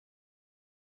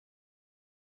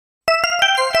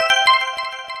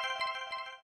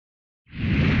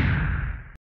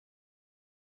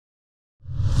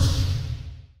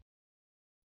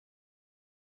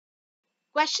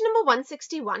Question number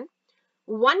 161.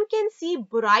 One can see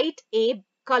bright A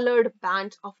colored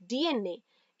bands of DNA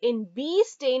in B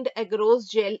stained agarose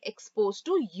gel exposed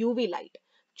to UV light.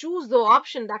 Choose the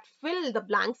option that fill the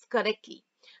blanks correctly.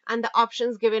 And the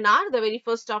options given are, the very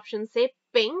first option say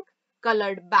pink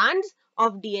colored bands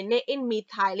of DNA in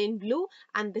methylene blue,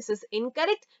 and this is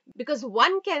incorrect because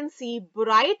one can see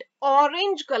bright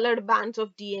orange colored bands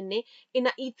of DNA in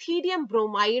a ethidium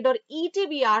bromide or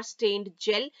ETBr stained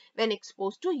gel when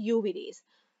exposed to UV rays.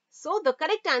 So the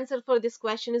correct answer for this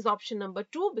question is option number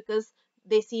 2, because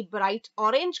they see bright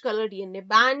orange colored DNA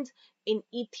bands in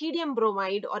ethidium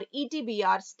bromide or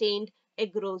ETBr stained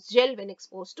agarose gel when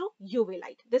exposed to UV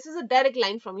light. This is a direct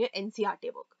line from your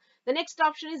NCERT book. The next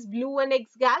option is blue and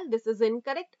X-gal. This is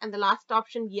incorrect. And the last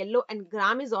option, yellow and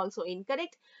gram, is also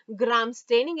incorrect. Gram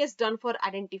staining is done for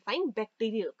identifying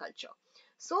bacterial culture.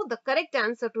 So the correct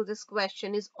answer to this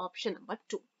question is option number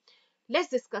 2. Let's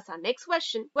discuss our next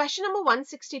question. Question number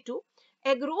 162.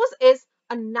 Agarose is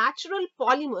a natural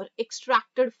polymer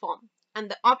extracted from, and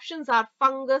the options are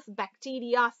fungus,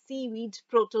 bacteria, seaweeds,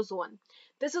 protozoan.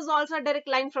 This is also a direct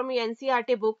line from your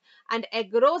NCERT book, and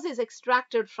agarose is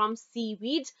extracted from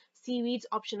seaweeds. Seaweeds,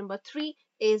 option number 3,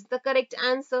 is the correct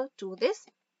answer to this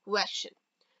question.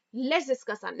 Let's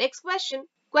discuss our next question.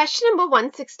 Question number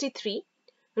 163.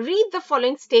 Read the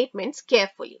following statements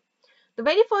carefully. The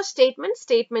very first statement,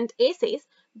 statement A, says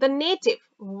the native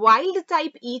wild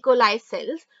type E. coli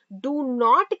cells do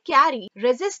not carry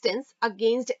resistance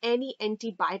against any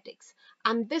antibiotics,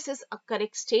 and this is a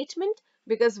correct statement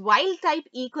because wild type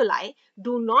E. coli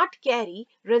do not carry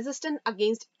resistance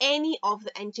against any of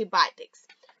the antibiotics.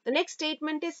 The next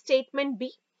statement is statement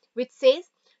B, which says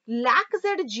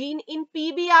LAC-Z gene in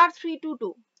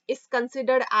PBR322 is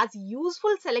considered as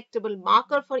useful selectable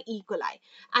marker for E. coli,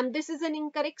 and this is an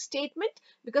incorrect statement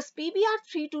because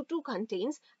PBR322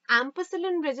 contains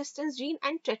ampicillin resistance gene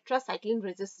and tetracycline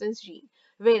resistance gene,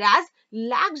 whereas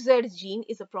LAC-Z gene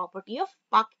is a property of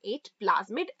PUC8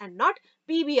 plasmid and not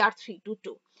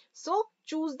PBR322. So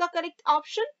choose the correct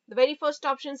option. The very first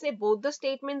option say both the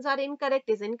statements are incorrect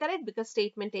is incorrect because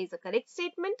statement A is a correct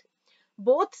statement.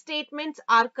 Both statements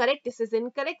are correct. This is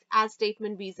incorrect as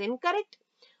statement B is incorrect.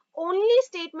 Only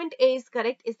statement A is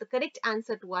correct is the correct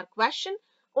answer to our question.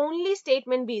 Only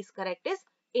statement B is correct is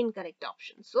incorrect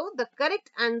option. So the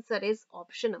correct answer is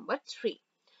option number 3.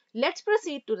 Let's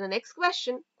proceed to the next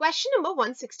question. Question number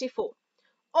 164.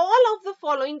 All of the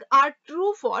following are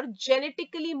true for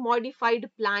genetically modified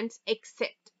plants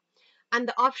except, and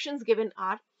the options given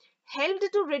are helped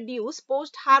to reduce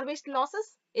post-harvest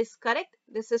losses is correct.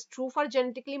 This is true for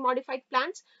genetically modified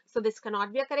plants, so this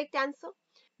cannot be a correct answer.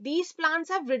 These plants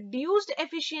have reduced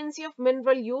efficiency of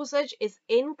mineral usage is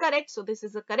incorrect. So this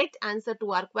is a correct answer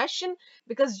to our question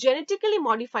because genetically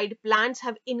modified plants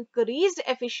have increased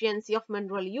efficiency of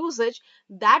mineral usage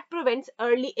that prevents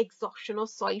early exhaustion of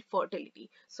soil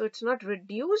fertility. So it's not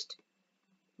reduced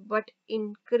but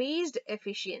increased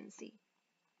efficiency.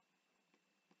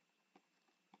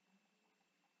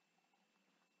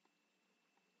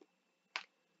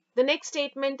 The next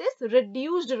statement is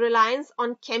reduced reliance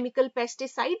on chemical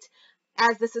pesticides,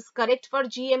 as this is correct for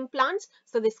GM plants.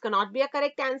 So this cannot be a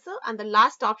correct answer. And the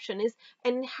last option is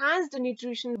enhanced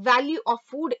nutrition value of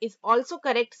food is also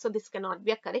correct. So this cannot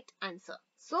be a correct answer.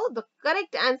 So the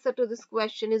correct answer to this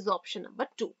question is option number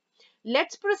 2.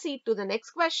 Let's proceed to the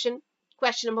next question.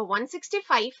 Question number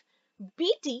 165.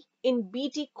 BT in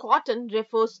BT cotton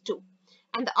refers to,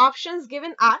 and the options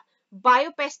given are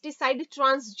biopesticide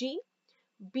transgene,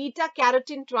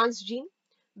 beta-carotene transgene,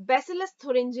 Bacillus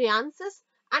thuringiensis,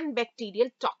 and bacterial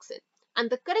toxin.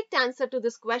 And the correct answer to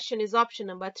this question is option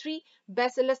number 3,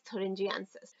 Bacillus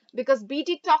thuringiensis, because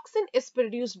Bt toxin is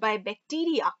produced by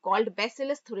bacteria called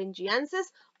Bacillus thuringiensis,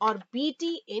 or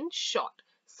Bt in short.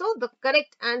 So the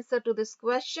correct answer to this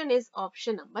question is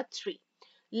option number 3.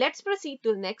 Let's proceed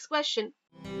to the next question.